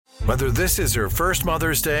Whether this is her first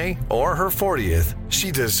Mother's Day or her 40th, she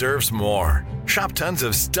deserves more. Shop tons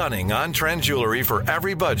of stunning on-trend jewelry for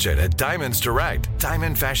every budget at Diamonds Direct.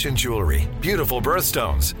 Diamond fashion jewelry, beautiful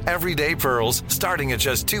birthstones, everyday pearls starting at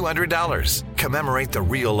just $200. Commemorate the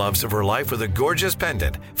real loves of her life with a gorgeous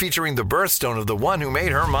pendant featuring the birthstone of the one who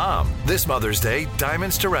made her mom. This Mother's Day,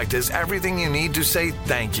 Diamonds Direct is everything you need to say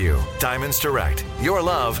thank you. Diamonds Direct. Your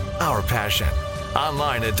love, our passion.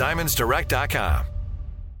 Online at diamondsdirect.com.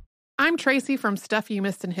 I'm Tracy from Stuff You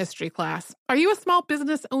Missed in History class. Are you a small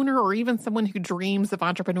business owner or even someone who dreams of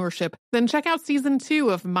entrepreneurship? Then check out Season 2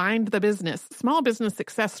 of Mind the Business, Small Business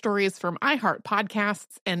Success Stories from iHeart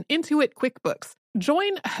Podcasts and Intuit QuickBooks.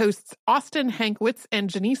 Join hosts Austin Hankwitz and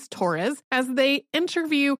Janice Torres as they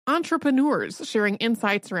interview entrepreneurs sharing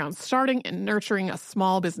insights around starting and nurturing a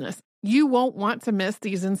small business. You won't want to miss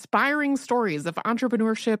these inspiring stories of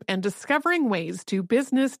entrepreneurship and discovering ways to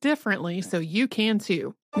business differently so you can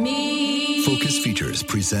too. Focus Features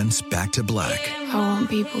presents Back to Black. I want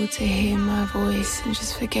people to hear my voice and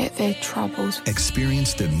just forget their troubles.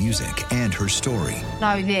 Experience the music and her story.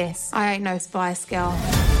 Know this, I ain't no Spice Girl.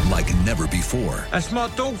 Like never before. That's my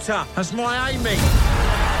daughter. That's my Amy.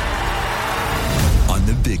 On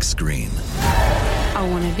the big screen. I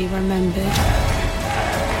want to be remembered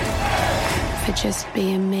for just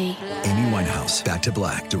being me. Amy Winehouse, Back to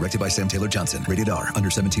Black, directed by Sam Taylor Johnson. Rated R,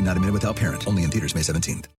 under 17, not a minute without parent. Only in theaters May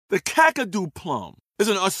 17th. The Kakadu plum is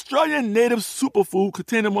an Australian native superfood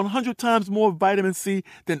containing 100 times more vitamin C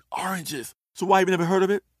than oranges. So why have you never heard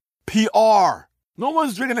of it? PR. No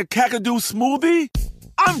one's drinking a Kakadu smoothie?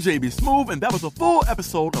 I'm JB Smoove, and that was a full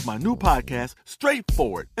episode of my new podcast,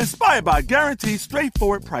 Straightforward, inspired by guaranteed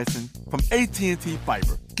straightforward pricing from AT&T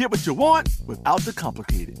Fiber. Get what you want without the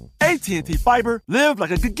complicated. AT&T Fiber, live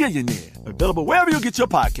like a gigillionaire. Available wherever you get your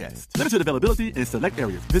podcasts. Limited availability in select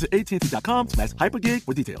areas. Visit AT&T.com/hypergig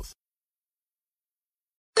for details.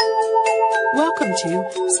 Welcome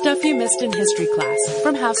to Stuff You Missed in History class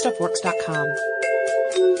from HowStuffWorks.com.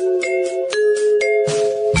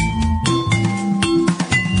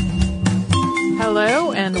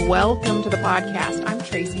 Hello and welcome to the podcast. I'm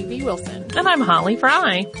Tracy V. Wilson. And I'm Holly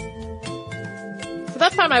Fry. So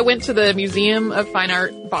that time I went to the Museum of Fine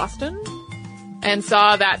Art Boston and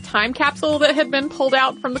saw that time capsule that had been pulled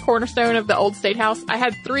out from the cornerstone of the old State House. I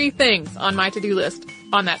had 3 things on my to-do list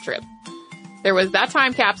on that trip. There was that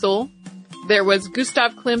time capsule. There was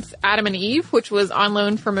Gustav Klimt's Adam and Eve, which was on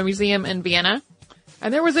loan from a museum in Vienna.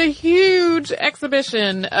 And there was a huge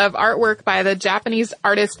exhibition of artwork by the Japanese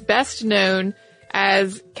artist best known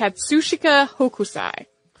as Katsushika Hokusai.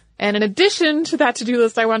 And in addition to that to-do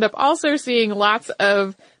list, I wound up also seeing lots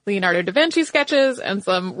of Leonardo da Vinci sketches and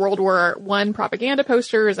some World War I propaganda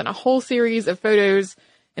posters and a whole series of photos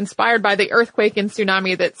inspired by the earthquake and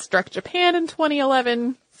tsunami that struck Japan in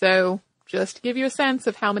 2011. So just to give you a sense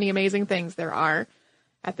of how many amazing things there are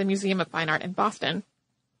at the Museum of Fine Art in Boston.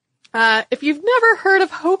 If you've never heard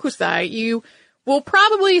of Hokusai, you will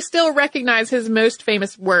probably still recognize his most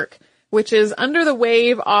famous work, which is Under the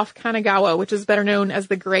Wave off Kanagawa, which is better known as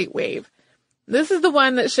the Great Wave. This is the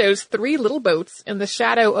one that shows 3 little boats in the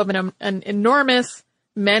shadow of an enormous,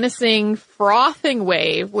 menacing, frothing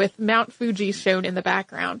wave with Mount Fuji shown in the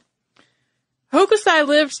background. Hokusai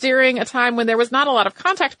lived during a time when there was not a lot of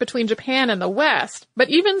contact between Japan and the West, but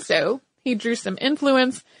even so, he drew some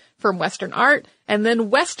influence from Western art, and then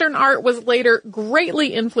Western art was later greatly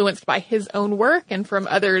influenced by his own work and from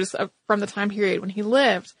others from the time period when he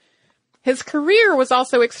lived. His career was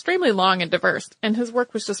also extremely long and diverse, and his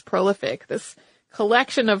work was just prolific. This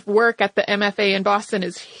collection of work at the MFA in Boston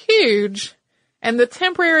is huge, and the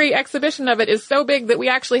temporary exhibition of it is so big that we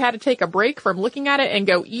actually had to take a break from looking at it and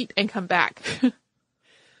go eat and come back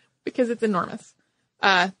because it's enormous.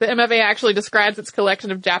 The MFA actually describes its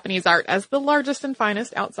collection of Japanese art as the largest and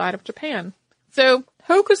finest outside of Japan. So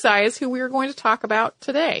Hokusai is who we are going to talk about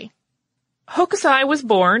today. Hokusai was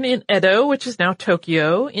born in Edo, which is now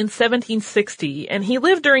Tokyo, in 1760, and he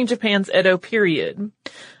lived during Japan's Edo period.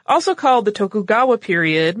 Also called the Tokugawa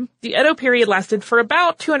period, the Edo period lasted for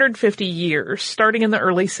about 250 years, starting in the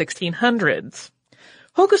early 1600s.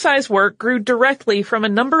 Hokusai's work grew directly from a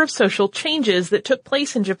number of social changes that took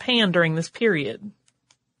place in Japan during this period.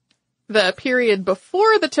 The period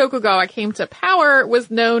before the Tokugawa came to power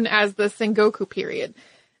was known as the Sengoku period.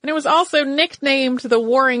 And it was also nicknamed the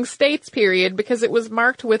Warring States period because it was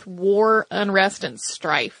marked with war, unrest, and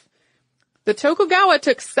strife. The Tokugawa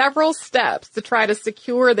took several steps to try to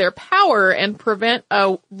secure their power and prevent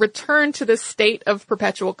a return to the state of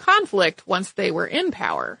perpetual conflict once they were in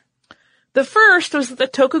power. The first was that the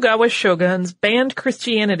Tokugawa shoguns banned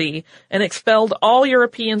Christianity and expelled all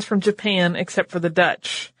Europeans from Japan except for the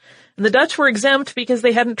Dutch. And the Dutch were exempt because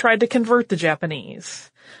they hadn't tried to convert the Japanese.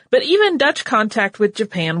 But even Dutch contact with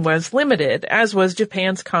Japan was limited, as was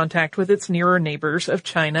Japan's contact with its nearer neighbors of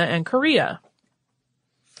China and Korea.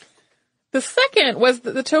 The second was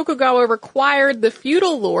that the Tokugawa required the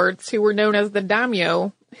feudal lords, who were known as the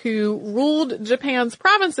daimyo, who ruled Japan's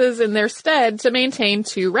provinces in their stead, to maintain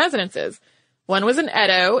two residences. One was in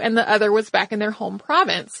Edo, and the other was back in their home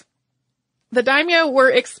province. The daimyo were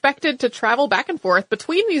expected to travel back and forth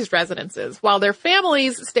between these residences, while their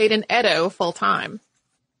families stayed in Edo full-time.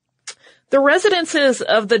 The residences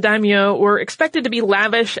of the daimyo were expected to be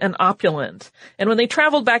lavish and opulent, and when they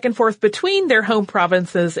traveled back and forth between their home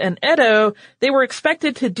provinces and Edo, they were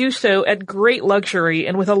expected to do so at great luxury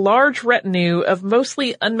and with a large retinue of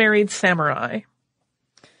mostly unmarried samurai.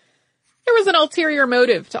 There was an ulterior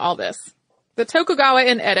motive to all this. The Tokugawa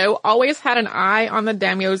in Edo always had an eye on the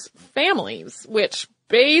daimyo's families, which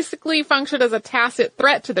basically functioned as a tacit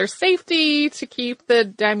threat to their safety to keep the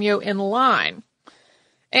daimyo in line.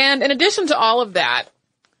 And in addition to all of that,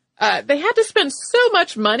 they had to spend so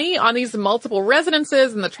much money on these multiple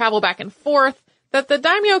residences and the travel back and forth that the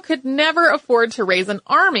daimyo could never afford to raise an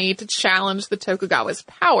army to challenge the Tokugawa's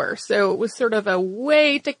power. So it was sort of a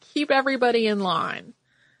way to keep everybody in line.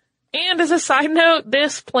 And as a side note,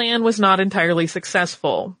 this plan was not entirely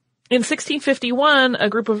successful. In 1651, a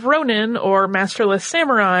group of ronin, or masterless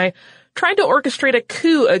samurai, tried to orchestrate a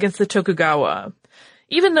coup against the Tokugawa.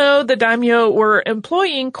 Even though the daimyo were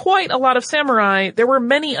employing quite a lot of samurai, there were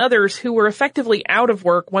many others who were effectively out of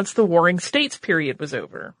work once the Warring States period was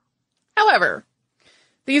over. However,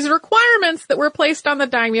 these requirements that were placed on the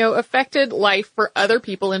daimyo affected life for other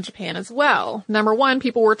people in Japan as well. Number one,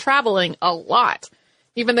 people were traveling a lot.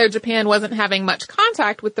 Even though Japan wasn't having much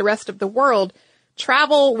contact with the rest of the world,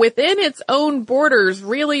 travel within its own borders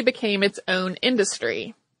really became its own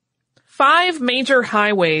industry. 5 major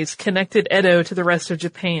highways connected Edo to the rest of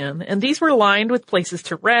Japan, and these were lined with places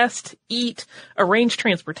to rest, eat, arrange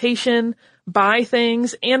transportation, buy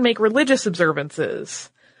things, and make religious observances.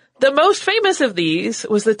 The most famous of these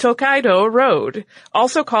was the Tokaido Road,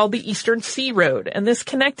 also called the Eastern Sea Road, and this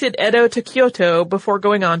connected Edo to Kyoto before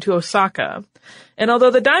going on to Osaka. And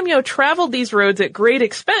although the daimyo traveled these roads at great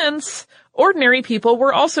expense, ordinary people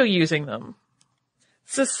were also using them.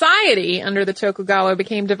 Society under the Tokugawa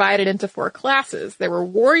became divided into 4 classes. There were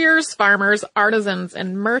warriors, farmers, artisans,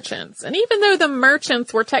 and merchants. And even though the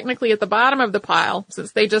merchants were technically at the bottom of the pile,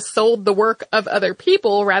 since they just sold the work of other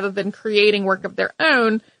people rather than creating work of their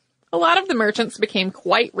own, a lot of the merchants became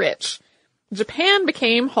quite rich. Japan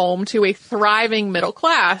became home to a thriving middle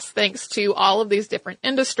class thanks to all of these different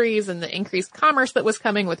industries and the increased commerce that was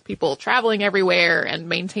coming with people traveling everywhere and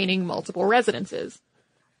maintaining multiple residences.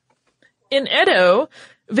 In Edo,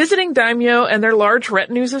 visiting daimyo and their large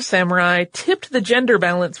retinues of samurai tipped the gender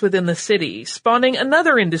balance within the city, spawning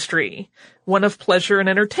another industry, one of pleasure and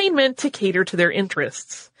entertainment to cater to their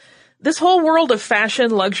interests. This whole world of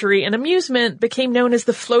fashion, luxury, and amusement became known as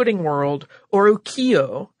the floating world, or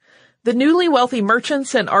ukiyo. The newly wealthy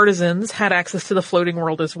merchants and artisans had access to the floating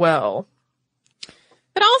world as well.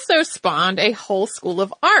 It also spawned a whole school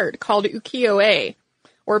of art called ukiyo-e,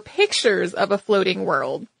 or pictures of a floating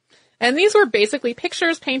world. And these were basically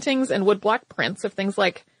pictures, paintings, and woodblock prints of things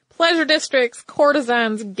like pleasure districts,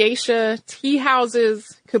 courtesans, geisha, tea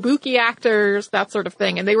houses, kabuki actors, that sort of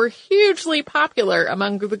thing. And they were hugely popular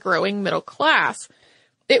among the growing middle class.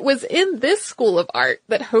 It was in this school of art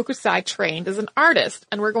that Hokusai trained as an artist,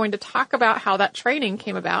 and we're going to talk about how that training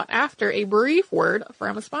came about after a brief word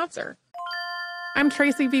from a sponsor. I'm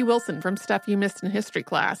Tracy V. Wilson from Stuff You Missed in History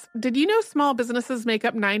Class. Did you know small businesses make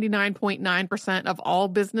up 99.9% of all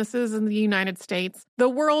businesses in the United States? The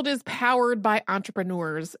world is powered by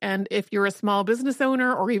entrepreneurs, and if you're a small business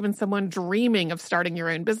owner or even someone dreaming of starting your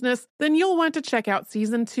own business, then you'll want to check out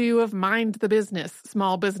Season 2 of Mind the Business,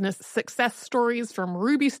 Small Business Success Stories from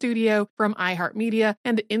Ruby Studio, from iHeartMedia,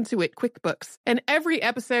 and Intuit QuickBooks. And every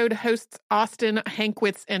episode, hosts Austin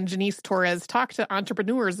Hankwitz and Janice Torres talk to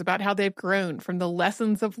entrepreneurs about how they've grown from the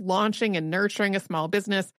lessons of launching and nurturing a small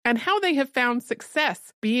business and how they have found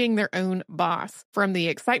success being their own boss. From the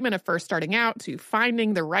excitement of first starting out to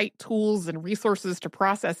finding the right tools and resources to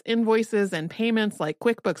process invoices and payments like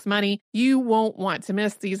QuickBooks Money, you won't want to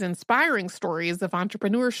miss these inspiring stories of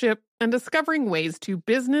entrepreneurship and discovering ways to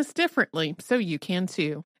business differently so you can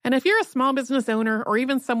too. And if you're a small business owner or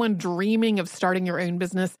even someone dreaming of starting your own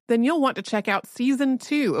business, then you'll want to check out Season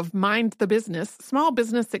 2 of Mind the Business, Small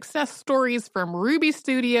Business Success Stories from Ruby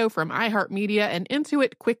Studio, from iHeartMedia, and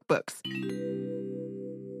Intuit QuickBooks.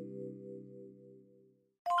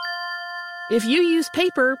 If you use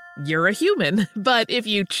paper, you're a human. But if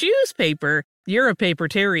you choose paper, You're a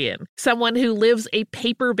papertarian, someone who lives a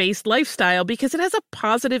paper-based lifestyle because it has a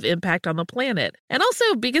positive impact on the planet. And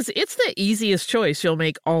also because it's the easiest choice you'll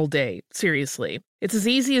make all day, seriously. It's as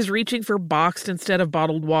easy as reaching for boxed instead of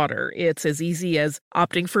bottled water. It's as easy as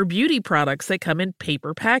opting for beauty products that come in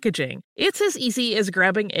paper packaging. It's as easy as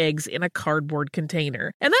grabbing eggs in a cardboard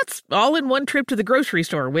container. And that's all in one trip to the grocery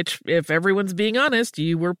store, which, if everyone's being honest,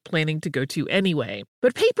 you were planning to go to anyway.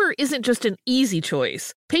 But paper isn't just an easy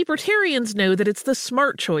choice. Papertarians know that it's the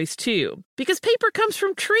smart choice, too. Because paper comes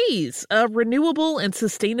from trees, a renewable and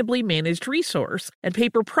sustainably managed resource, and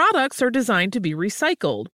paper products are designed to be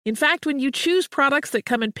recycled. In fact, when you choose products that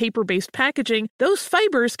come in paper-based packaging, those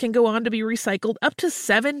fibers can go on to be recycled up to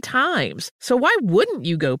 7 times. So why wouldn't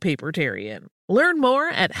you go papertarian? Learn more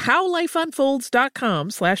at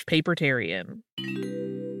howlifeunfolds.com/papertarian.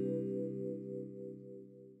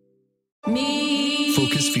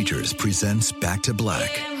 Focus Features presents Back to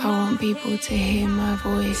Black. I want people to hear my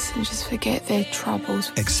voice and just forget their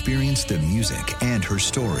troubles. Experience the music and her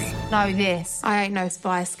story Know this, I ain't no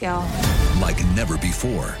Spice Girl. like never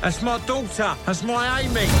before. That's my daughter. That's my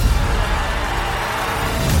Amy.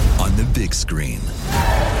 On the big screen.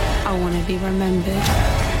 I want to be remembered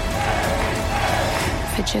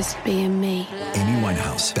for just being me. Amy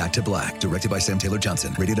Winehouse, Back to Black, directed by Sam Taylor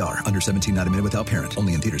Johnson. Rated R, under 17, not a minute without parent.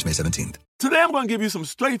 Only in theaters May 17th. Today I'm going to give you some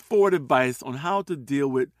straightforward advice on how to deal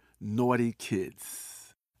with naughty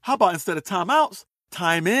kids. How about instead of timeouts,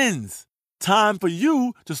 time-ins? Time for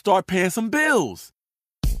you to start paying some bills.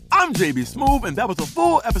 I'm JB Smoove, and that was a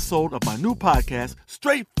full episode of my new podcast,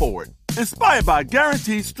 Straightforward, inspired by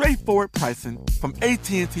guaranteed straightforward pricing from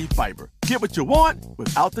AT&T Fiber. Get what you want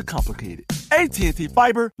without the complicated. AT&T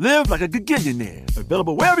Fiber, live like a gigillionaire.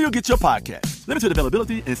 Available wherever you get your podcast. Limited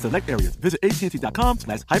availability in select areas. Visit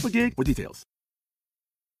AT&T.com/hypergig for details.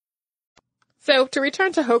 So, to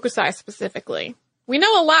return to Hokusai specifically, we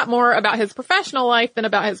know a lot more about his professional life than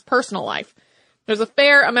about his personal life. There's a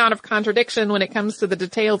fair amount of contradiction when it comes to the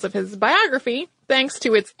details of his biography, thanks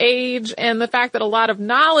to its age and the fact that a lot of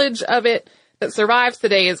knowledge of it that survives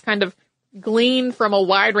today is kind of gleaned from a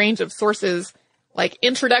wide range of sources, like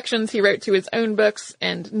introductions he wrote to his own books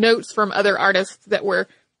and notes from other artists that were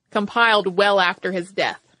compiled well after his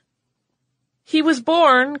death. He was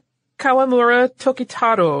born Kawamura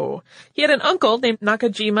Tokitaro. He had an uncle named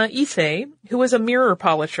Nakajima Issei, who was a mirror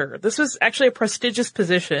polisher. This was actually a prestigious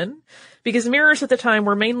position because mirrors at the time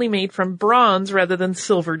were mainly made from bronze rather than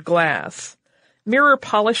silvered glass. Mirror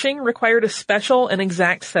polishing required a special and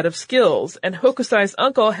exact set of skills, and Hokusai's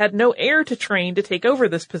uncle had no heir to train to take over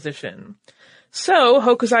this position. So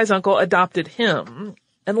Hokusai's uncle adopted him.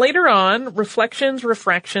 And later on, reflections,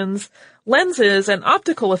 refractions, lenses, and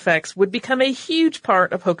optical effects would become a huge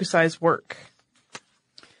part of Hokusai's work.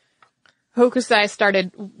 Hokusai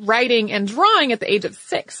started writing and drawing at the age of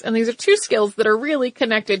 6, and these are two skills that are really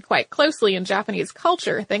connected quite closely in Japanese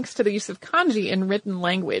culture, thanks to the use of kanji in written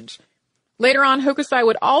language. Later on, Hokusai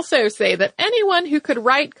would also say that anyone who could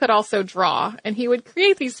write could also draw, and he would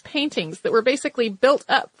create these paintings that were basically built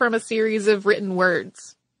up from a series of written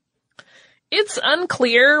words. It's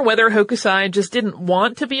unclear whether Hokusai just didn't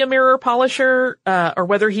want to be a mirror polisher, or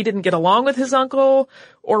whether he didn't get along with his uncle,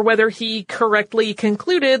 or whether he correctly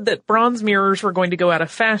concluded that bronze mirrors were going to go out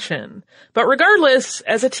of fashion. But regardless,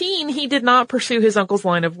 as a teen, he did not pursue his uncle's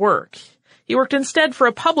line of work. He worked instead for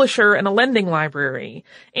a publisher and a lending library,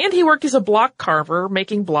 and he worked as a block carver,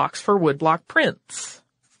 making blocks for woodblock prints.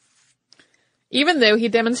 Even though he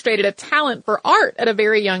demonstrated a talent for art at a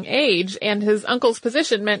very young age, and his uncle's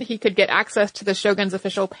position meant he could get access to the shogun's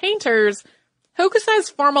official painters, Hokusai's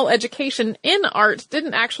formal education in art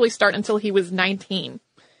didn't actually start until he was 19.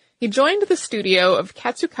 He joined the studio of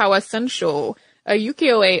Katsukawa Sensho, a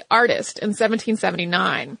ukiyo-e artist, in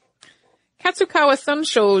 1779. Katsukawa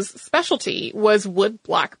Sensho's specialty was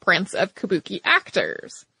woodblock prints of kabuki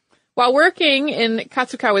actors. While working in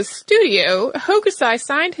Katsukawa's studio, Hokusai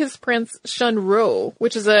signed his prints Shunro,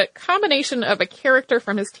 which is a combination of a character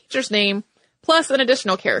from his teacher's name plus an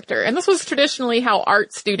additional character. And this was traditionally how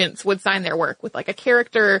art students would sign their work, with like a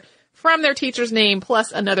character from their teacher's name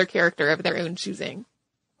plus another character of their own choosing.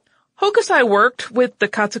 Hokusai worked with the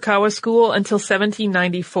Katsukawa school until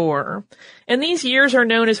 1794, and these years are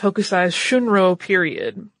known as Hokusai's Shunro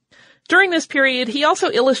period. During this period, he also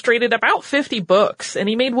illustrated about 50 books, and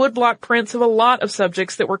he made woodblock prints of a lot of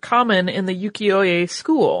subjects that were common in the ukiyo-e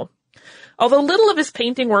school. Although little of his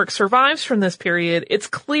painting work survives from this period, it's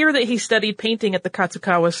clear that he studied painting at the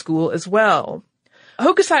Katsukawa school as well.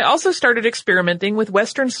 Hokusai also started experimenting with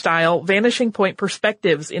Western-style vanishing point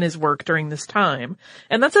perspectives in his work during this time,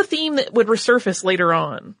 and that's a theme that would resurface later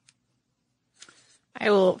on. I I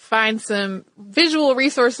will find some visual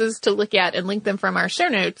resources to look at and link them from our show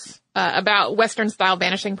notes about Western-style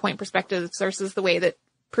vanishing point perspectives versus the way that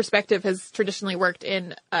perspective has traditionally worked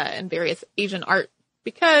in various Asian art,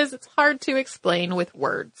 because it's hard to explain with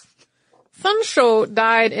words. Sun Shou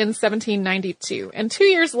died in 1792, and 2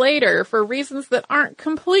 years later, for reasons that aren't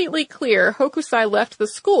completely clear, Hokusai left the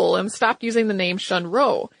school and stopped using the name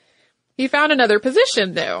Shunrou. He found another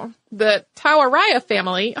position, though. The Tawaraya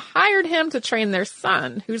family hired him to train their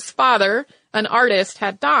son, whose father, an artist,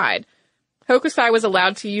 had died. Hokusai was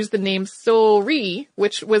allowed to use the name Sori,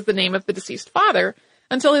 which was the name of the deceased father,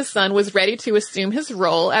 until his son was ready to assume his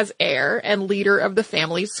role as heir and leader of the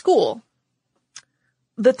family's school.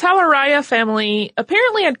 The Tawaraya family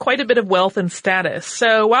apparently had quite a bit of wealth and status,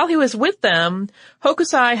 so while he was with them,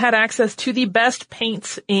 Hokusai had access to the best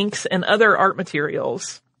paints, inks, and other art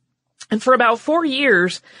materials. And for about 4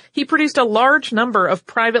 years, he produced a large number of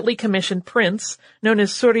privately commissioned prints, known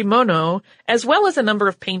as sorimono, as well as a number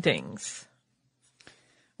of paintings.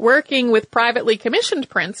 Working with privately commissioned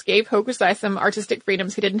prints gave Hokusai some artistic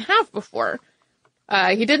freedoms he didn't have before.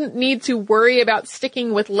 He didn't need to worry about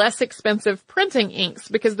sticking with less expensive printing inks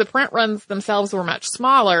because the print runs themselves were much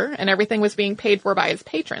smaller and everything was being paid for by his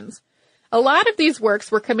patrons. A lot of these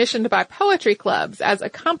works were commissioned by poetry clubs as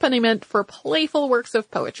accompaniment for playful works of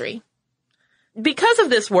poetry. Because of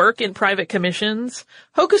this work in private commissions,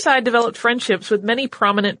 Hokusai developed friendships with many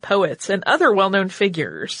prominent poets and other well-known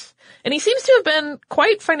figures. And he seems to have been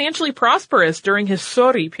quite financially prosperous during his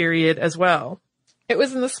Sori period as well. It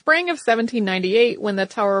was in the spring of 1798 when the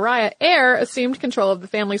Tawaraya heir assumed control of the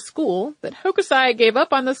family school that Hokusai gave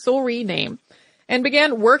up on the Sori name and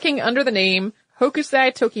began working under the name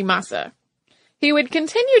Hokusai Tokimasa. He would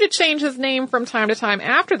continue to change his name from time to time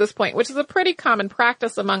after this point, which is a pretty common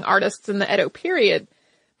practice among artists in the Edo period.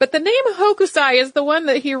 But the name Hokusai is the one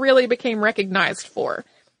that he really became recognized for.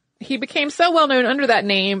 He became so well known under that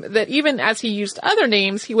name that even as he used other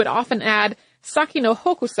names, he would often add Saki no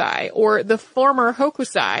Hokusai, or the former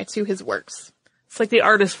Hokusai, to his works. It's like the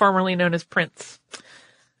artist formerly known as Prince.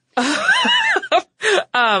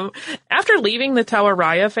 After leaving the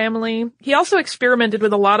Tawaraya family, he also experimented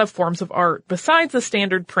with a lot of forms of art besides the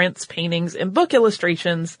standard prints, paintings, and book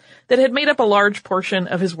illustrations that had made up a large portion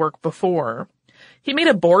of his work before. He made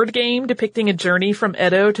a board game depicting a journey from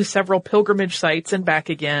Edo to several pilgrimage sites and back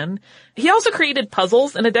again. He also created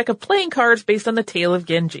puzzles and a deck of playing cards based on the tale of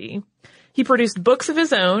Genji. He produced books of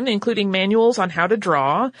his own, including manuals on how to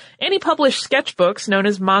draw, and he published sketchbooks known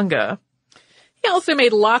as manga. He also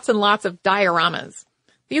made lots and lots of dioramas.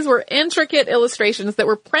 These were intricate illustrations that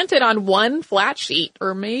were printed on one flat sheet,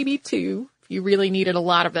 or maybe two, if you really needed a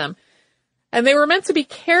lot of them. And they were meant to be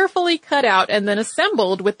carefully cut out and then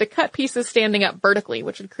assembled with the cut pieces standing up vertically,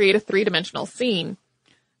 which would create a three-dimensional scene.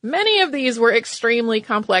 Many of these were extremely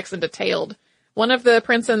complex and detailed. One of the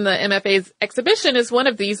prints in the MFA's exhibition is one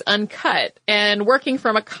of these uncut, and working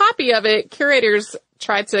from a copy of it, curators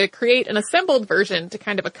tried to create an assembled version to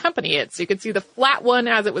kind of accompany it, so you could see the flat one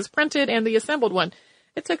as it was printed and the assembled one.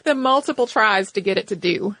 It took them multiple tries to get it to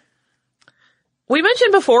do. We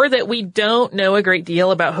mentioned before that we don't know a great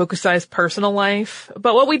deal about Hokusai's personal life,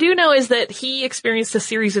 but what we do know is that he experienced a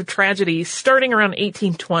series of tragedies starting around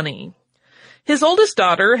 1820. His oldest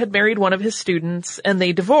daughter had married one of his students, and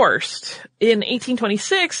they divorced. In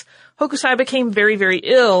 1826, Hokusai became very, very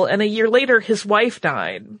ill, and a year later his wife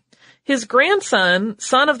died. His grandson,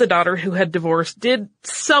 son of the daughter who had divorced, did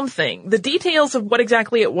something. The details of what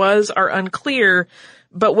exactly it was are unclear,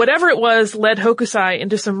 but whatever it was led Hokusai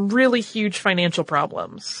into some really huge financial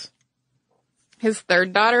problems. His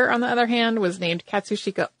third daughter, on the other hand, was named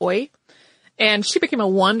Katsushika Oi, and she became a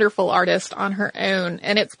wonderful artist on her own,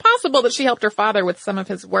 and it's possible that she helped her father with some of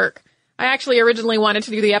his work. I actually originally wanted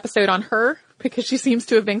to do the episode on her, because she seems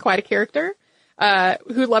to have been quite a character,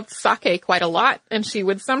 who loved sake quite a lot, and she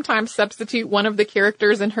would sometimes substitute one of the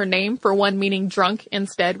characters in her name for one meaning drunk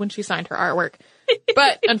instead when she signed her artwork.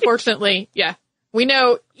 But unfortunately, yeah, we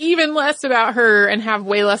know even less about her and have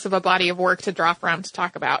way less of a body of work to draw from to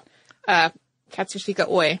talk about Katsushika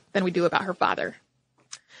Oi than we do about her father.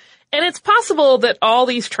 And it's possible that all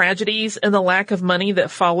these tragedies and the lack of money that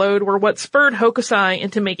followed were what spurred Hokusai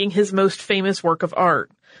into making his most famous work of art,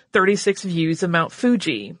 36 Views of Mount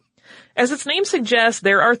Fuji. As its name suggests,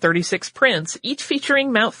 there are 36 prints, each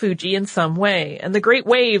featuring Mount Fuji in some way, and the Great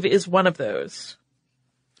Wave is one of those.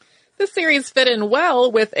 This series fit in well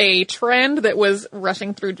with a trend that was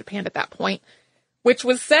rushing through Japan at that point, which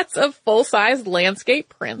was sets of full-sized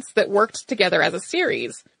landscape prints that worked together as a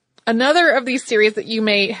series. Another of these series that you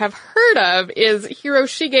may have heard of is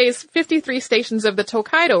Hiroshige's 53 Stations of the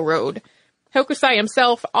Tokaido Road. Hokusai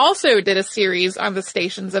himself also did a series on the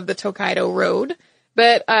stations of the Tokaido Road,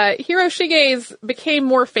 but Hiroshige's became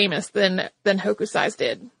more famous than Hokusai's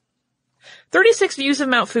did. 36 Views of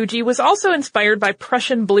Mount Fuji was also inspired by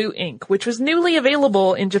Prussian blue ink, which was newly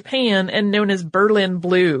available in Japan and known as Berlin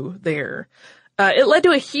blue there. It led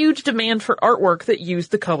to a huge demand for artwork that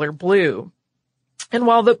used the color blue. And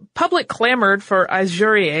while the public clamored for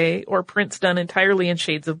azurie, or prints done entirely in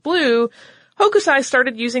shades of blue, Hokusai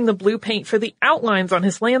started using the blue paint for the outlines on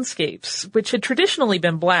his landscapes, which had traditionally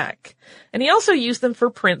been black. And he also used them for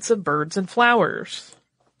prints of birds and flowers.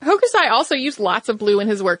 Hokusai also used lots of blue in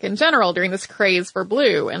his work in general during this craze for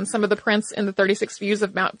blue, and some of the prints in the 36 Views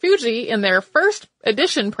of Mount Fuji in their first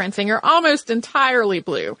edition printing are almost entirely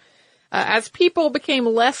blue. As people became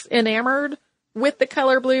less enamored with the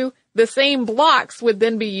color blue, the same blocks would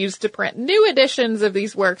then be used to print new editions of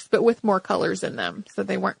these works, but with more colors in them, so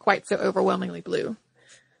they weren't quite so overwhelmingly blue.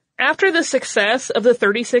 After the success of the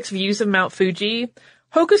 36 Views of Mount Fuji,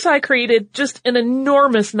 Hokusai created just an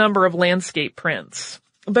enormous number of landscape prints.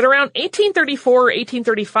 But around 1834 or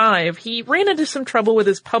 1835, he ran into some trouble with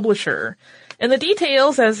his publisher. And the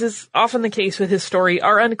details, as is often the case with his story,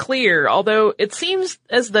 are unclear, although it seems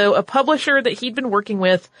as though a publisher that he'd been working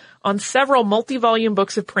with on several multi-volume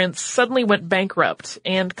books of prints suddenly went bankrupt,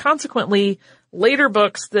 and consequently, later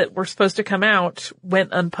books that were supposed to come out went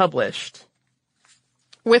unpublished.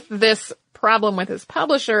 With this problem with his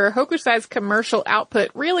publisher, Hokusai's commercial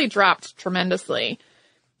output really dropped tremendously.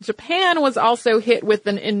 Japan was also hit with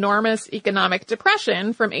an enormous economic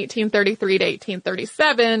depression from 1833 to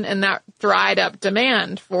 1837, and that dried up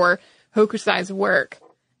demand for Hokusai's work.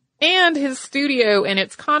 And his studio and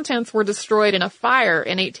its contents were destroyed in a fire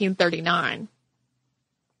in 1839.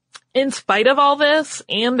 In spite of all this,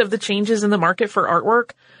 and of the changes in the market for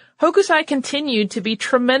artwork, Hokusai continued to be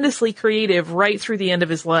tremendously creative right through the end of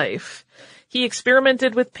his life. He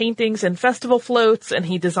experimented with paintings and festival floats, and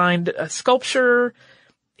he designed a sculpture.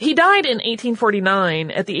 He died in 1849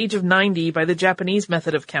 at the age of 90 by the Japanese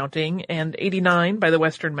method of counting and 89 by the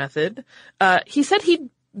Western method. He said he'd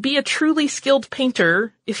be a truly skilled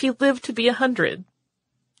painter if he lived to be 100.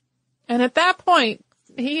 And at that point,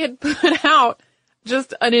 he had put out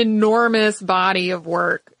just an enormous body of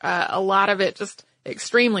work. A lot of it just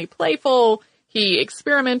extremely playful. He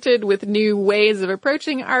experimented with new ways of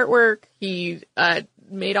approaching artwork. He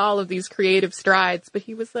made all of these creative strides, but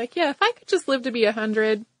he was like, yeah, if I could just live to be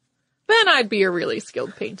 100, then I'd be a really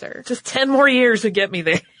skilled painter. Just 10 more years would get me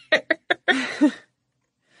there.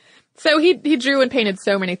 So he drew and painted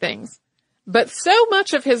so many things, but so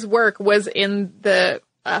much of his work was in the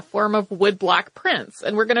form of woodblock prints.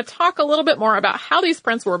 And we're going to talk a little bit more about how these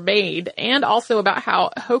prints were made and also about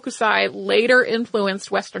how Hokusai later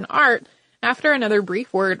influenced Western art after another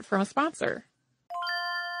brief word from a sponsor.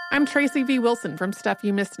 I'm Tracy V. Wilson from Stuff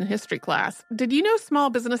You Missed in History Class. Did you know small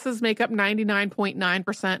businesses make up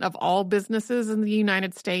 99.9% of all businesses in the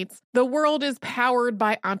United States? The world is powered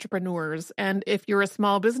by entrepreneurs, and if you're a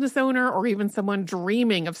small business owner or even someone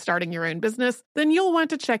dreaming of starting your own business, then you'll want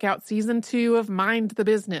to check out Season 2 of Mind the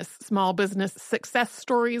Business, Small Business Success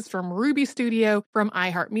Stories from Ruby Studio, from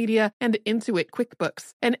iHeartMedia, and Intuit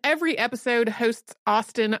QuickBooks. And every episode, hosts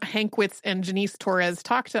Austin Hankwitz and Janice Torres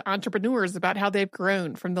talk to entrepreneurs about how they've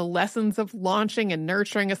grown from the lessons of launching and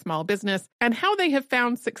nurturing a small business and how they have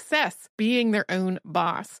found success being their own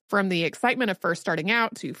boss. From the excitement of first starting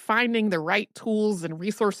out to finding the right tools and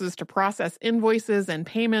resources to process invoices and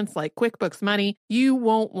payments like QuickBooks Money, you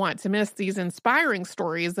won't want to miss these inspiring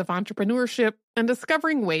stories of entrepreneurship and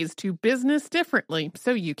discovering ways to business differently so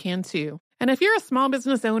you can too. And if you're a small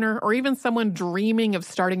business owner or even someone dreaming of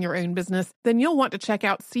starting your own business, then you'll want to check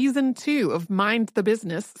out Season 2 of Mind the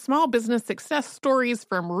Business, Small Business Success Stories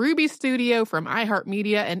from Ruby Studio, from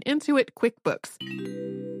iHeartMedia, and Intuit QuickBooks.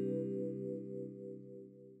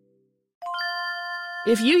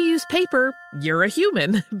 If you use paper, you're a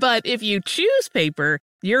human. But if you choose paper,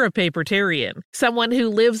 you're a papertarian, someone who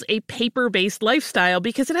lives a paper-based lifestyle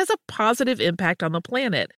because it has a positive impact on the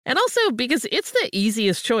planet. And also because it's the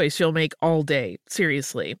easiest choice you'll make all day.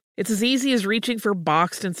 Seriously. It's as easy as reaching for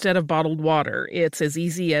boxed instead of bottled water. It's as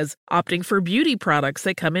easy as opting for beauty products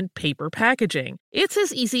that come in paper packaging. It's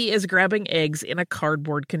as easy as grabbing eggs in a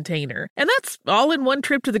cardboard container. And that's all in one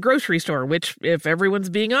trip to the grocery store, which, if everyone's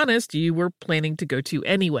being honest, you were planning to go to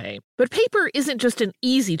anyway. But paper isn't just an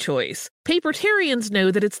easy choice. Papertarians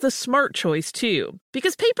know that it's the smart choice, too.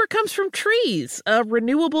 Because paper comes from trees, a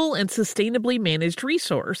renewable and sustainably managed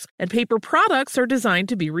resource. And paper products are designed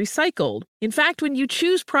to be recycled. In fact, when you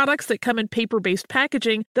choose products that come in paper-based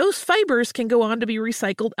packaging, those fibers can go on to be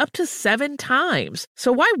recycled up to 7 times.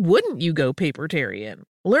 So why wouldn't you go papertarian?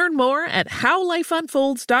 Learn more at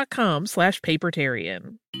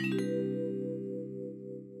howlifeunfolds.com/papertarian.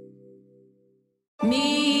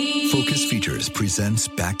 Focus Features presents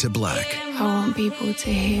Back to Black. I want people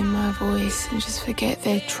to hear my voice and just forget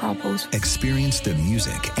their troubles. Experience the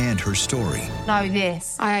music and her story. Know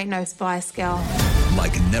this, I ain't no Spice Girl.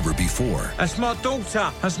 Like never before. That's my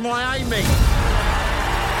daughter. That's my Amy.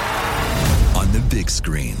 On the big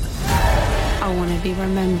screen. I want to be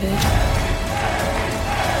remembered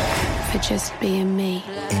for just being me.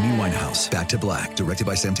 Amy Winehouse, Back to Black, directed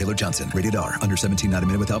by Sam Taylor Johnson. Rated R, under 17, not a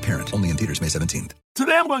minute without parent. Only in theaters May 17th.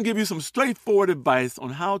 Today I'm going to give you some straightforward advice on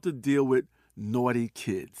how to deal with naughty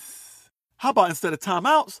kids. How about instead of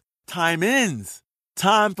timeouts, time-ins?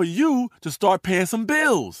 Time for you to start paying some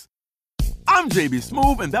bills. I'm JB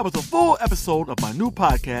Smoove, and that was a full episode of my new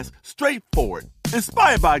podcast, Straightforward,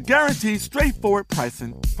 inspired by guaranteed straightforward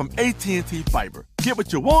pricing from AT&T Fiber. Get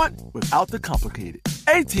what you want without the complicated.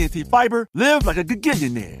 AT&T Fiber, live like a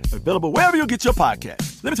gigillionaire. Available wherever you get your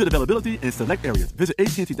podcasts. Limited availability in select areas. Visit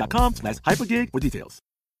AT&T.com/hypergig for details.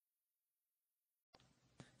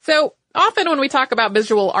 So often when we talk about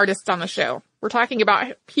visual artists on the show, we're talking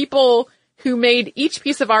about people who made each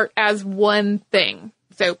piece of art as one thing.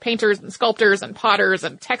 So painters and sculptors and potters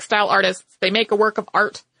and textile artists, they make a work of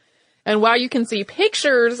art. And while you can see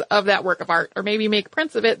pictures of that work of art or maybe make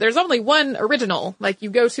prints of it, there's only one original. Like you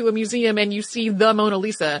go to a museum and you see the Mona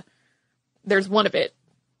Lisa. There's one of it.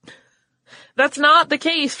 That's not the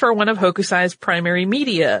case for one of Hokusai's primary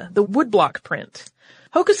media, the woodblock print.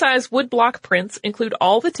 Hokusai's woodblock prints include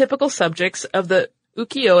all the typical subjects of the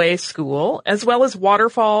ukiyo-e school, as well as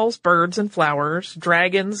waterfalls, birds and flowers,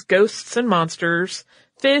 dragons, ghosts and monsters,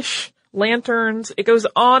 fish, lanterns. It goes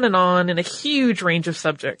on in a huge range of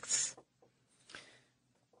subjects.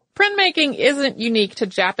 Printmaking isn't unique to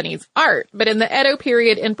Japanese art, but in the Edo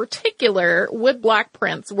period in particular, woodblock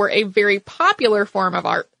prints were a very popular form of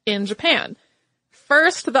art in Japan.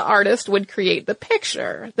 First, the artist would create the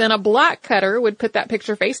picture. Then a block cutter would put that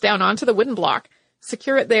picture face down onto the wooden block,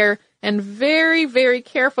 secure it there, and very, very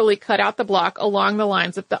carefully cut out the block along the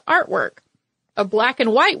lines of the artwork. A black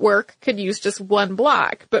and white work could use just one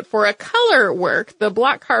block, but for a color work, the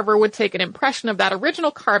block carver would take an impression of that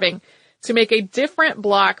original carving to make a different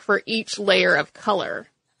block for each layer of color.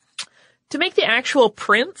 To make the actual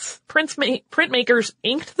prints, printmakers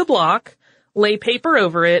inked the block, lay paper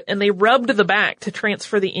over it, and they rubbed the back to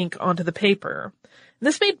transfer the ink onto the paper.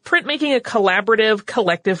 This made printmaking a collaborative,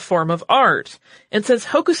 collective form of art. And since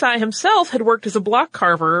Hokusai himself had worked as a block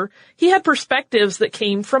carver, he had perspectives that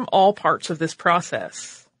came from all parts of this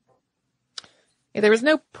process. Yeah, there was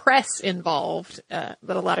no press involved that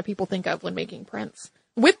a lot of people think of when making prints.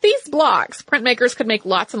 With these blocks, printmakers could make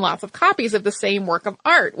lots and lots of copies of the same work of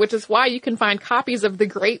art, which is why you can find copies of the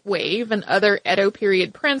Great Wave and other Edo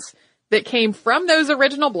period prints that came from those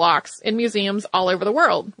original blocks in museums all over the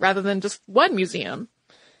world, rather than just one museum.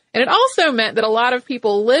 And it also meant that a lot of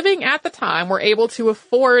people living at the time were able to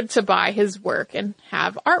afford to buy his work and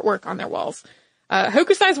have artwork on their walls.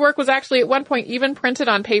 Hokusai's work was actually at one point even printed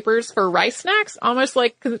on papers for rice snacks, almost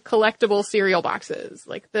like collectible cereal boxes.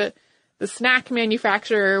 Like the snack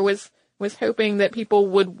manufacturer was hoping that people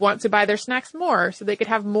would want to buy their snacks more so they could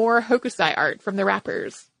have more Hokusai art from the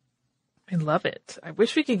wrappers. I love it. I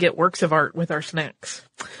wish we could get works of art with our snacks.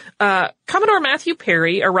 Commodore Matthew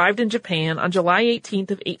Perry arrived in Japan on July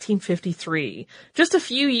 18th of 1853, just a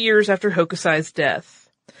few years after Hokusai's death.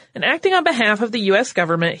 And acting on behalf of the U.S.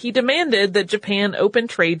 government, he demanded that Japan open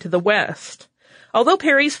trade to the West. Although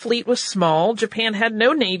Perry's fleet was small, Japan had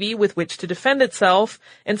no navy with which to defend itself,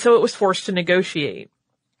 and so it was forced to negotiate.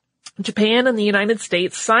 Japan and the United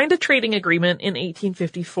States signed a trading agreement in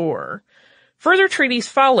 1854. Further treaties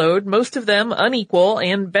followed, most of them unequal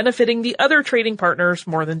and benefiting the other trading partners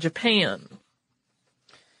more than Japan.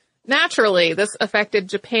 Naturally, this affected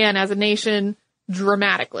Japan as a nation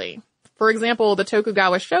dramatically. For example, the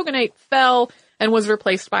Tokugawa shogunate fell and was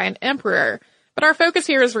replaced by an emperor. But our focus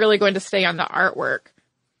here is really going to stay on the artwork.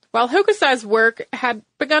 While Hokusai's work had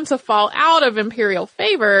begun to fall out of imperial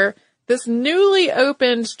favor, this newly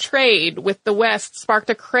opened trade with the West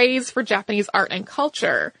sparked a craze for Japanese art and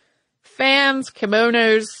culture. Fans,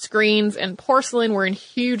 kimonos, screens, and porcelain were in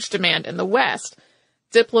huge demand in the West.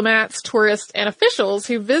 Diplomats, tourists, and officials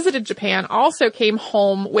who visited Japan also came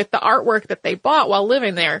home with the artwork that they bought while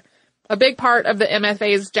living there. A big part of the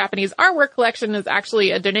MFA's Japanese artwork collection is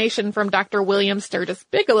actually a donation from Dr. William Sturgis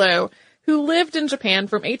Bigelow, who lived in Japan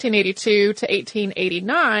from 1882 to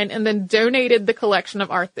 1889 and then donated the collection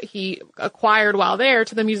of art that he acquired while there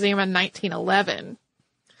to the museum in 1911.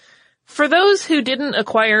 For those who didn't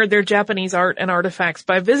acquire their Japanese art and artifacts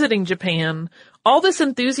by visiting Japan, all this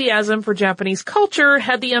enthusiasm for Japanese culture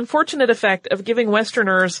had the unfortunate effect of giving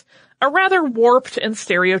Westerners a rather warped and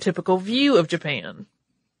stereotypical view of Japan.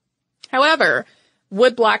 However,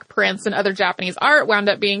 woodblock prints and other Japanese art wound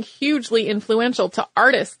up being hugely influential to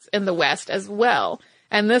artists in the West as well,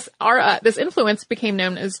 and this influence became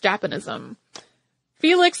known as Japanism.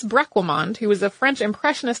 Felix Braquemond, who was a French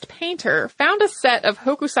Impressionist painter, found a set of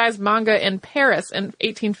Hokusai's manga in Paris in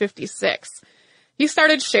 1856. He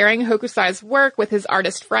started sharing Hokusai's work with his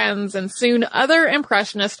artist friends, and soon other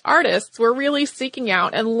Impressionist artists were really seeking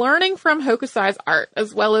out and learning from Hokusai's art,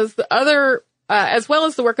 as well as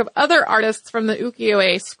the work of other artists from the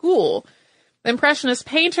ukiyo-e school. Impressionist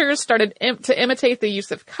painters started to imitate the use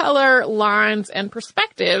of color, lines, and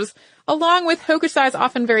perspectives, along with Hokusai's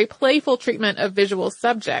often very playful treatment of visual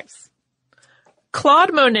subjects.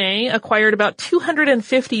 Claude Monet acquired about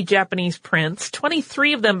 250 Japanese prints,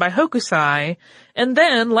 23 of them by Hokusai, and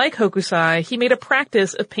then, like Hokusai, he made a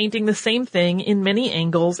practice of painting the same thing in many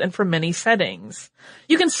angles and from many settings.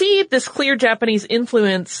 You can see this clear Japanese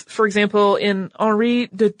influence, for example, in Henri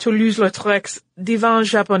de Toulouse-Lautrec's Divan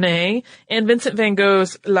Japonais and Vincent van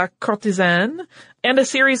Gogh's La Courtisane, and a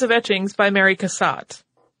series of etchings by Mary Cassatt.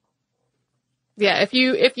 Yeah, if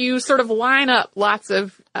you sort of line up lots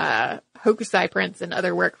of Hokusai prints and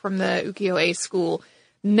other work from the ukiyo-e school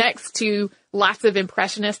next to lots of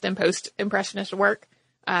Impressionist and post-Impressionist work,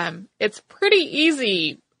 it's pretty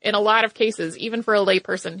easy in a lot of cases, even for a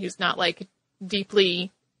layperson who's not like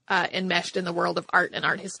deeply enmeshed in the world of art and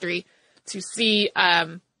art history, to see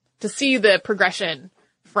the progression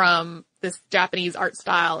from this Japanese art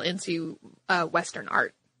style into Western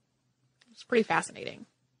art. It's pretty fascinating.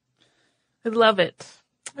 I love it.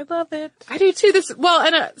 I love it. I do too.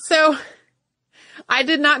 So I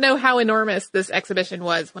did not know how enormous this exhibition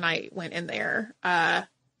was when I went in there. I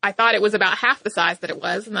thought it was about half the size that it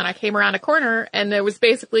was, and then I came around a corner and it was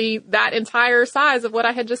basically that entire size of what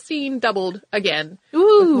I had just seen doubled again.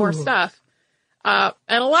 Ooh. With more stuff. And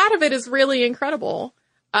a lot of it is really incredible.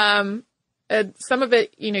 Some of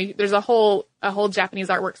it, there's a whole Japanese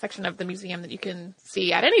artwork section of the museum that you can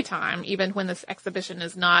see at any time, even when this exhibition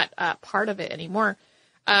is not part of it anymore.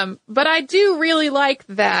 But I do really like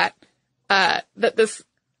that this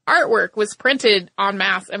artwork was printed en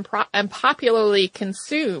masse and popularly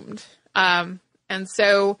consumed. And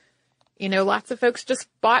so, lots of folks just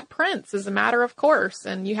bought prints as a matter of course.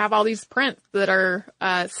 And you have all these prints that are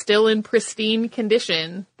still in pristine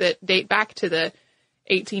condition that date back to the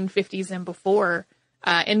 1850s and before,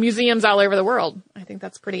 in museums all over the world. I think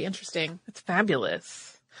that's pretty interesting. It's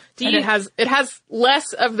fabulous. It has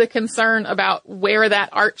less of the concern about where that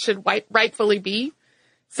art should rightfully be,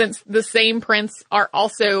 since the same prints are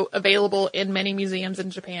also available in many museums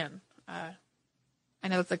in Japan. I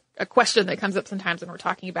know that's a question that comes up sometimes when we're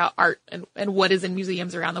talking about art and what is in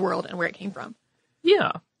museums around the world and where it came from.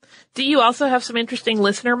 Yeah. Do you also have some interesting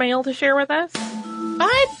listener mail to share with us?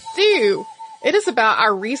 I do. It is about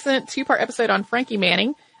our recent 2-part episode on Frankie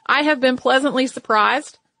Manning. I have been pleasantly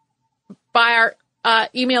surprised by our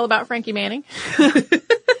email about Frankie Manning.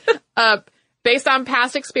 Based on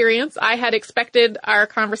past experience, I had expected our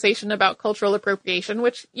conversation about cultural appropriation,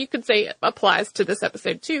 which you could say applies to this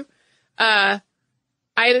episode too. I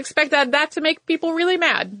had expected that to make people really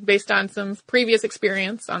mad based on some previous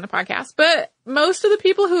experience on the podcast, but most of the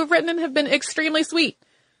people who have written in have been extremely sweet.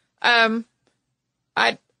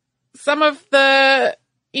 Some of the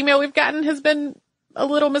email we've gotten has been a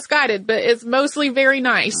little misguided, but it's mostly very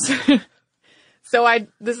nice. So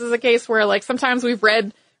this is a case where like sometimes we've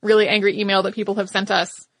read really angry email that people have sent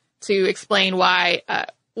us to explain why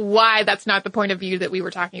that's not the point of view that we were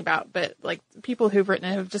talking about. But like people who've written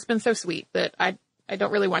it have just been so sweet that I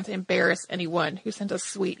don't really want to embarrass anyone who sent us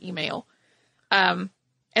sweet email.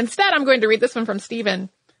 Instead, I'm going to read this one from Stephen.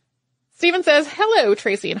 Stephen says, "Hello,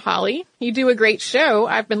 Tracy and Holly. You do a great show.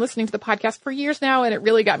 I've been listening to the podcast for years now, and it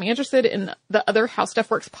really got me interested in the other How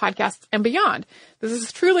Stuff Works podcasts and beyond. This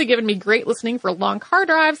has truly given me great listening for long car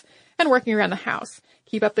drives and working around the house.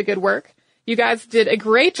 Keep up the good work. You guys did a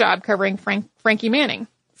great job covering Frankie Manning.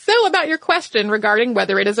 So about your question regarding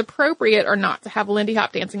whether it is appropriate or not to have Lindy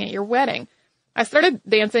Hop dancing at your wedding. I started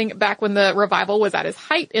dancing back when the revival was at its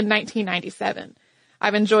height in 1997.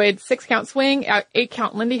 I've enjoyed 6-count swing,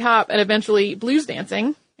 8-count Lindy Hop, and eventually blues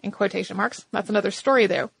dancing, in quotation marks. That's another story,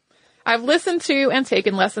 though. I've listened to and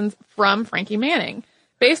taken lessons from Frankie Manning.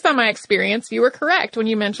 Based on my experience, you were correct when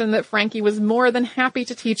you mentioned that Frankie was more than happy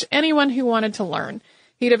to teach anyone who wanted to learn.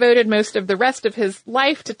 He devoted most of the rest of his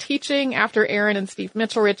life to teaching after Aaron and Steve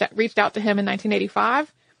Mitchell reached out to him in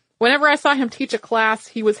 1985. Whenever I saw him teach a class,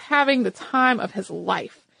 he was having the time of his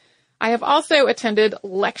life. I have also attended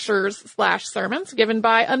lectures/sermons given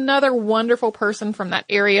by another wonderful person from that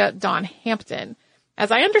area, Dawn Hampton.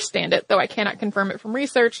 As I understand it, though I cannot confirm it from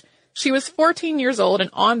research, she was 14 years old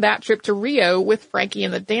and on that trip to Rio with Frankie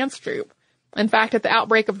and the dance troupe. In fact, at the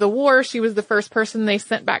outbreak of the war, she was the first person they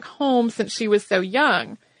sent back home since she was so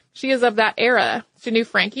young. She is of that era. She knew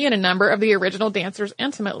Frankie and a number of the original dancers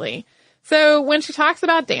intimately. So when she talks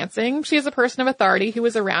about dancing, she is a person of authority who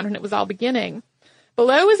was around when it was all beginning.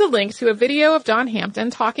 Below is a link to a video of Dawn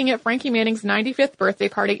Hampton talking at Frankie Manning's 95th birthday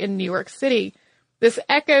party in New York City. This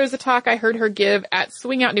echoes a talk I heard her give at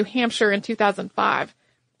Swing Out, New Hampshire in 2005.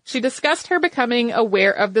 She discussed her becoming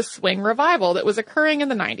aware of the swing revival that was occurring in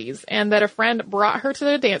the 90s and that a friend brought her to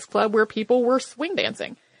the dance club where people were swing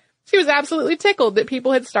dancing. She was absolutely tickled that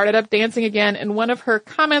people had started up dancing again, and one of her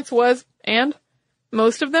comments was, and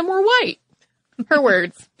most of them were white. Her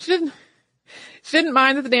words. She didn't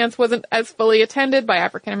mind that the dance wasn't as fully attended by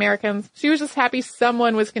African Americans. She was just happy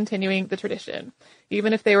someone was continuing the tradition,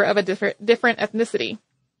 even if they were of a different ethnicity.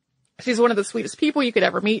 She's one of the sweetest people you could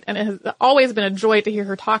ever meet, and it has always been a joy to hear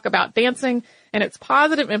her talk about dancing and its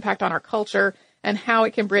positive impact on our culture and how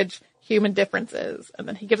it can bridge human differences. And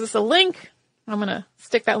then he gives us a link. I'm going to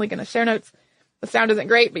stick that link in the show notes. The sound isn't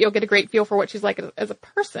great, but you'll get a great feel for what she's like as a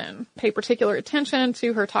person. Pay particular attention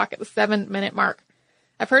to her talk at the 7-minute mark.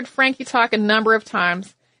 I've heard Frankie talk a number of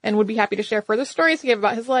times and would be happy to share further stories he gave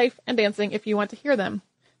about his life and dancing if you want to hear them.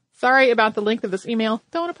 Sorry about the length of this email.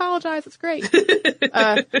 Don't apologize. It's great.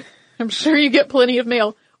 I'm sure you get plenty of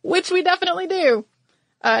mail, which we definitely do.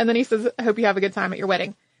 And then he says, I hope you have a good time at your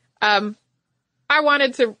wedding. I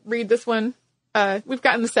wanted to read this one. We've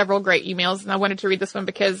gotten several great emails, and I wanted to read this one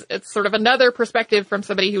because it's sort of another perspective from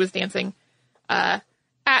somebody who was dancing at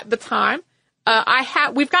the time.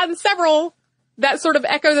 We've gotten several that sort of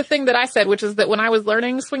echo the thing that I said, which is that when I was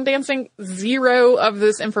learning swing dancing, zero of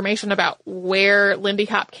this information about where Lindy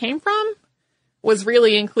Hop came from was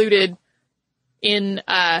really included in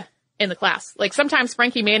the class. Like sometimes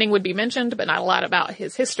Frankie Manning would be mentioned, but not a lot about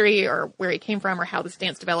his history or where he came from or how this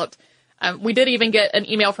dance developed. We did even get an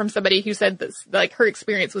email from somebody who said this, like her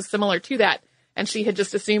experience was similar to that. And she had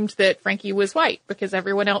just assumed that Frankie was white because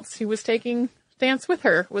everyone else who was taking dance with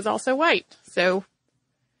her was also white. So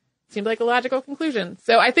it seemed like a logical conclusion.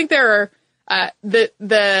 So I think there are,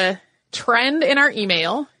 the trend in our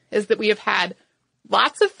email is that we have had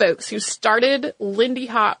lots of folks who started Lindy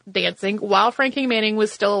Hop dancing while Frankie Manning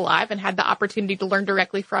was still alive and had the opportunity to learn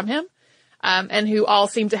directly from him. And who all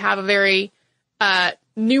seem to have a very,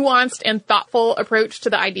 nuanced and thoughtful approach to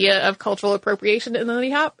the idea of cultural appropriation in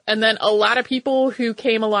Lindy Hop. And then a lot of people who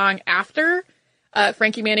came along after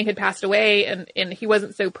Frankie Manning had passed away and he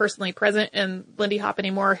wasn't so personally present in Lindy Hop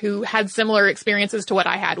anymore, who had similar experiences to what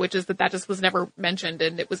I had, which is that just was never mentioned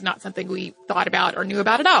and it was not something we thought about or knew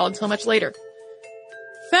about at all until much later.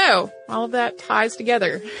 So all of that ties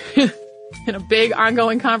together in a big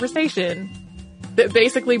ongoing conversation that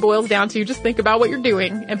basically boils down to just think about what you're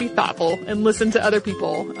doing and be thoughtful and listen to other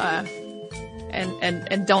people,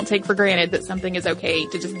 and don't take for granted that something is okay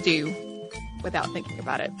to just do without thinking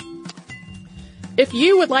about it. If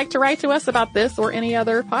you would like to write to us about this or any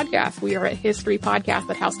other podcast, we are at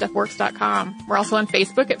historypodcast@howstuffworks.com. We're also on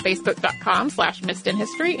Facebook at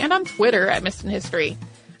facebook.com/missedinhistory and on Twitter at missedinhistory.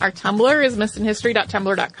 Our Tumblr is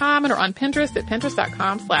missedinhistory.tumblr.com and we're on Pinterest at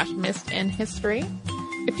pinterest.com/missedinhistory.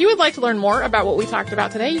 If you would like to learn more about what we talked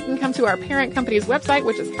about today, you can come to our parent company's website,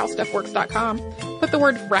 which is howstuffworks.com. Put the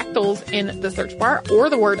word fractals in the search bar or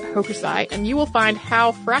the word hokusai, and you will find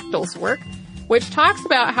How Fractals Work, which talks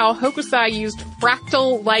about how Hokusai used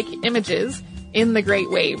fractal-like images in the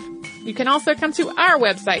Great Wave. You can also come to our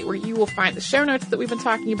website where you will find the show notes that we've been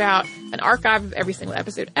talking about, an archive of every single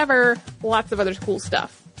episode ever, lots of other cool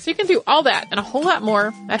stuff. So you can do all that and a whole lot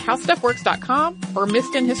more at howstuffworks.com or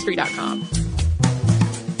missedinhistory.com.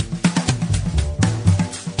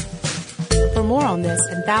 For more on this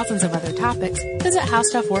and thousands of other topics, visit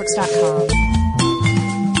howstuffworks.com.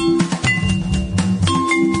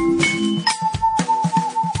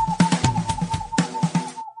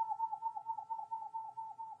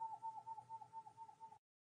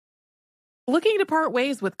 Looking to part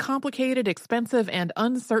ways with complicated, expensive, and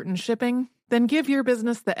uncertain shipping? Then give your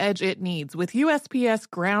business the edge it needs with USPS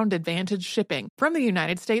Ground Advantage shipping from the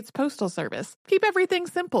United States Postal Service. Keep everything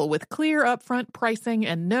simple with clear upfront pricing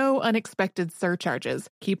and no unexpected surcharges.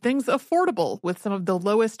 Keep things affordable with some of the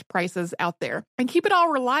lowest prices out there. And keep it all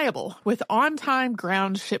reliable with on-time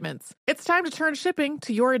ground shipments. It's time to turn shipping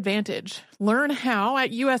to your advantage. Learn how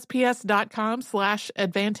at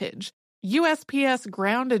USPS.com/advantage. USPS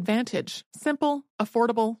Ground Advantage. Simple,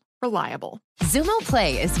 affordable, reliable. Xumo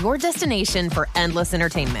Play is your destination for endless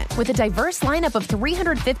entertainment. With a diverse lineup of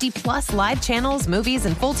 350 plus live channels, movies,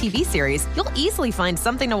 and full TV series, you'll easily find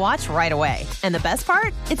something to watch right away. And the best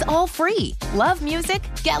part? It's all free. Love music?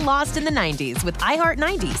 Get lost in the 90s with iHeart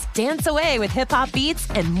 90s, dance away with hip-hop beats,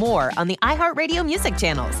 and more on the iHeartRadio music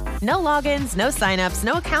channels. No logins, no signups,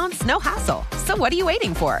 no accounts, no hassle. So what are you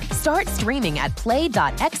waiting for? Start streaming at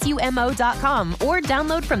play.xumo.com or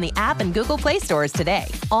download from the app and Google Play stores today.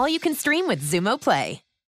 All you can stream with Xumo Play.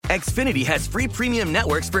 Xfinity has free premium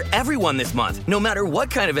networks for everyone this month, no matter what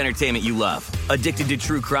kind of entertainment you love. Addicted to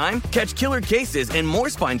true crime? Catch killer cases and more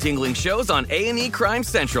spine-tingling shows on A&E Crime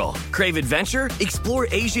Central. Crave adventure? Explore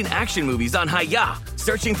Asian action movies on Hi-Ya.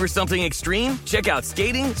 Searching for something extreme? Check out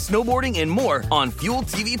skating, snowboarding, and more on Fuel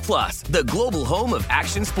TV Plus, the global home of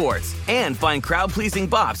action sports. And find crowd-pleasing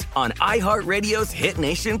bops on iHeartRadio's Hit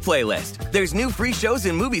Nation playlist. There's new free shows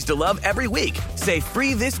and movies to love every week. Say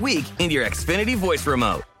free this week in your Xfinity voice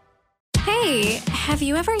remote. Hey, have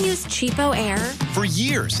you ever used Cheapo Air? For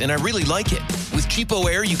years, and I really like it. With Cheapo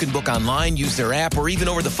Air, you can book online, use their app, or even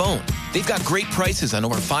over the phone. They've got great prices on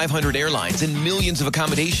over 500 airlines and millions of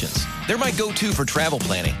accommodations. They're my go-to for travel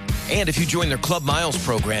planning. And if you join their Club Miles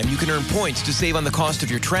program, you can earn points to save on the cost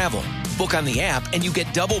of your travel. Book on the app, and you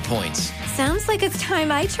get double points. Sounds like it's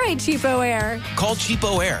time I tried Cheapo Air. Call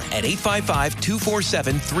Cheapo Air at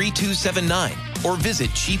 855-247-3279 or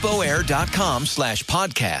visit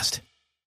cheapoair.com/podcast.